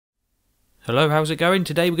Hello, how's it going?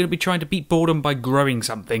 Today we're going to be trying to beat boredom by growing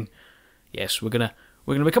something. Yes, we're gonna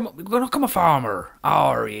become a farmer.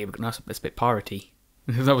 Oh yeah, that's a bit piratey.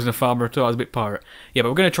 That wasn't a farmer at all. I was a bit pirate. Yeah, but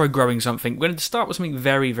we're going to try growing something. We're going to start with something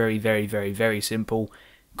very simple.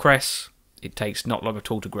 Cress. It takes not long at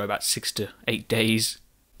all to grow, about 6 to 8 days.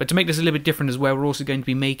 But to make this a little bit different as well, we're also going to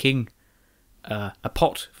be making a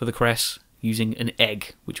pot for the cress using an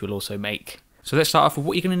egg, which we'll also make. So let's start off with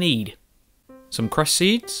what you're going to need. Some cress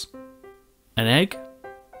seeds, an egg,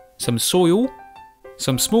 some soil,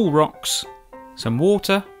 some small rocks, some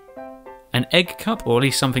water, an egg cup, or at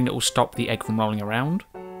least something that will stop the egg from rolling around,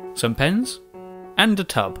 some pens, and a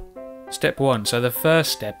tub. Step 1, so the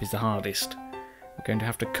first step is the hardest. We're going to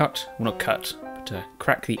have to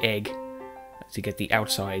crack the egg to get the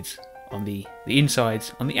outsides on the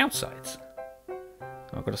insides on the outsides.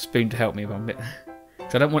 I've got a spoon to help me if I'm a bit...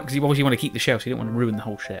 So I don't want, because you obviously want to keep the shell, so you don't want to ruin the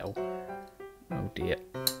whole shell. Oh dear.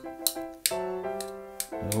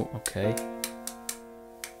 Oh, okay.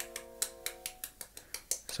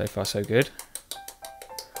 So far so good.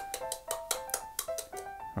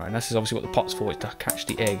 Right, and this is obviously what the pot's for, is to catch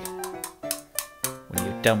the egg when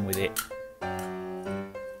you're done with it.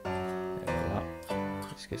 There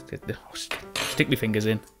we are. Stick my fingers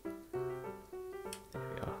in. There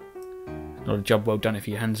we are. Not a job well done if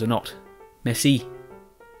your hands are not messy.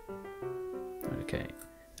 Okay.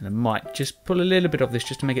 And I might just pull a little bit of this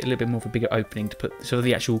just to make it a little bit more of a bigger opening to put so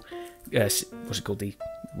the actual what's it called,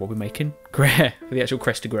 what we're making? For the actual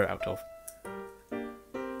crest to grow out of.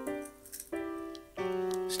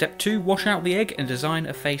 Step 2, wash out the egg and design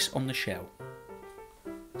a face on the shell.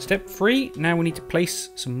 Step 3, now we need to place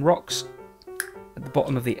some rocks at the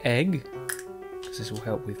bottom of the egg, because this will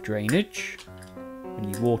help with drainage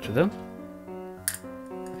when you water them.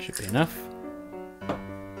 That should be enough.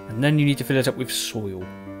 And then you need to fill it up with soil.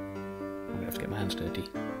 I'm going to have to get my hands dirty.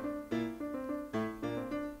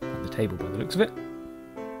 On the table by the looks of it.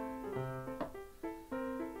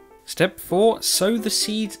 Step 4, sow the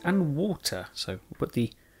seeds and water. So we'll put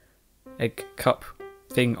the egg cup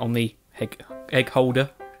thing on the egg holder.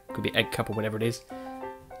 Could be egg cup or whatever it is.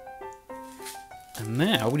 And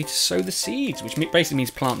now we need to sow the seeds, which basically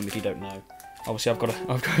means plant them if you don't know. Obviously I've got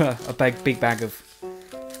a big bag of, I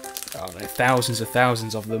don't know,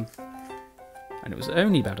 thousands of them. And it was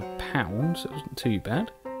only about £1, so it wasn't too bad.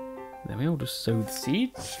 Then we all just sow the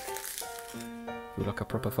seeds. Feel like a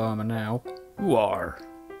proper farmer now. War.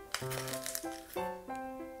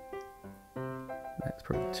 That's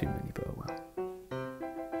probably too many, but oh well.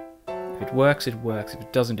 If it works, it works. If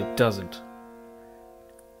it doesn't, it doesn't.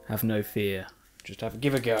 Have no fear. Just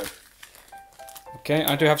give a go. Okay,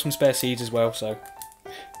 I do have some spare seeds as well, so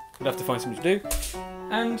we'll have to find something to do.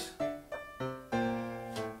 And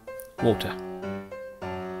water.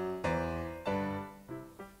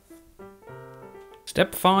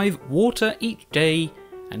 Step 5, water each day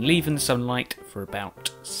and leave in the sunlight for about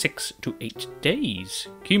 6 to 8 days.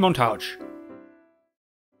 Cue montage.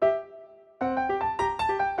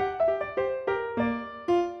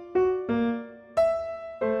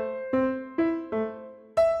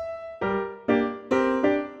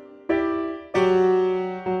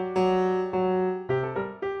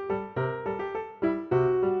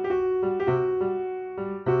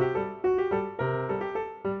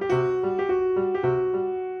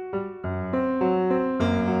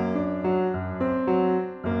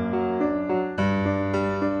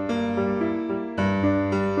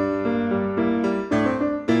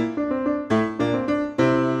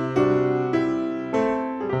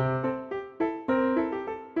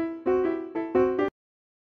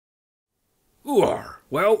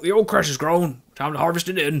 Well, the old cress is grown. Time to harvest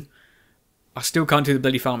it in. I still can't do the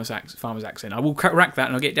bloody farmer's accent. I will crack that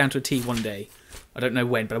and I'll get down to a T one day. I don't know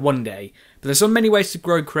when, but one day. But there's so many ways to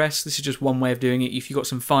grow cress. This is just one way of doing it. If you've got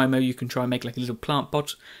some FIMO, you can try and make like a little plant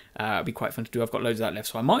pot. It'd be quite fun to do. I've got loads of that left,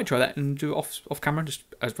 so I might try that and do it off camera, just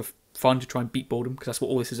as for fun, to try and beat boredom, because that's what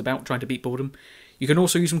all this is about, trying to beat boredom. You can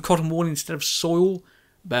also use some cotton wool instead of soil,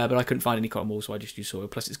 but I couldn't find any cotton wool, so I just use soil.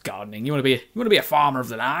 Plus, it's gardening. You want to be a farmer of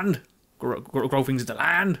the land. Grow things in the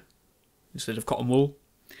land instead of cotton wool.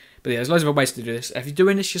 But yeah, there's loads of other ways to do this. If you're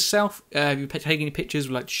doing this yourself, if you're taking any pictures,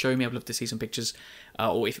 would like to show me, I'd love to see some pictures.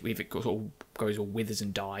 Or if it goes all withers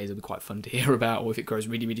and dies, it'll be quite fun to hear about. Or if it grows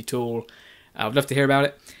really tall, I'd love to hear about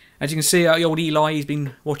it. As you can see, the old Eli, he's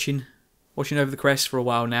been watching over the cress for a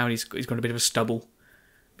while now, and he's got a bit of a stubble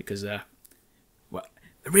because well,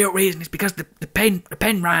 the real reason is because the pen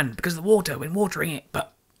ran because of the water when watering it.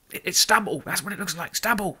 But it's stubble. That's what it looks like,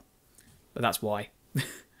 stubble. But that's why.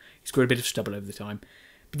 He's got a bit of stubble over the time.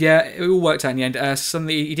 Yeah, it all worked out in the end.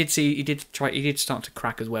 Suddenly he did start to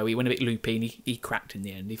crack as well. He went a bit loopy and he cracked in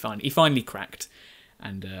the end. He finally cracked.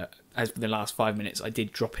 And as for the last 5 minutes, I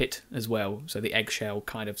did drop it as well. So the eggshell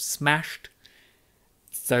kind of smashed.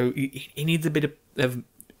 So he needs a bit of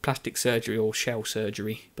plastic surgery or shell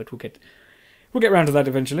surgery, but we'll get around to that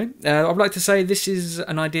eventually. I'd like to say this is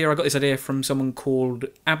an idea. I got this idea from someone called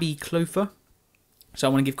Abby Clofer. So I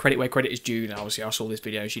want to give credit where credit is due. Now, obviously, I saw this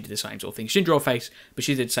video. She did the same sort of thing. She didn't draw a face, but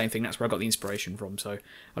she did the same thing. That's where I got the inspiration from. So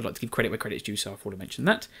I'd like to give credit where credit is due. So I thought I'd mention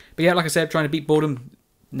that. But yeah, like I said, trying to beat boredom.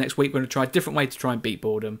 Next week, we're going to try a different way to try and beat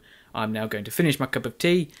boredom. I'm now going to finish my cup of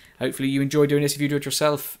tea. Hopefully you enjoy doing this. If you do it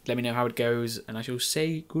yourself, let me know how it goes. And I shall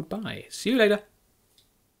say goodbye. See you later.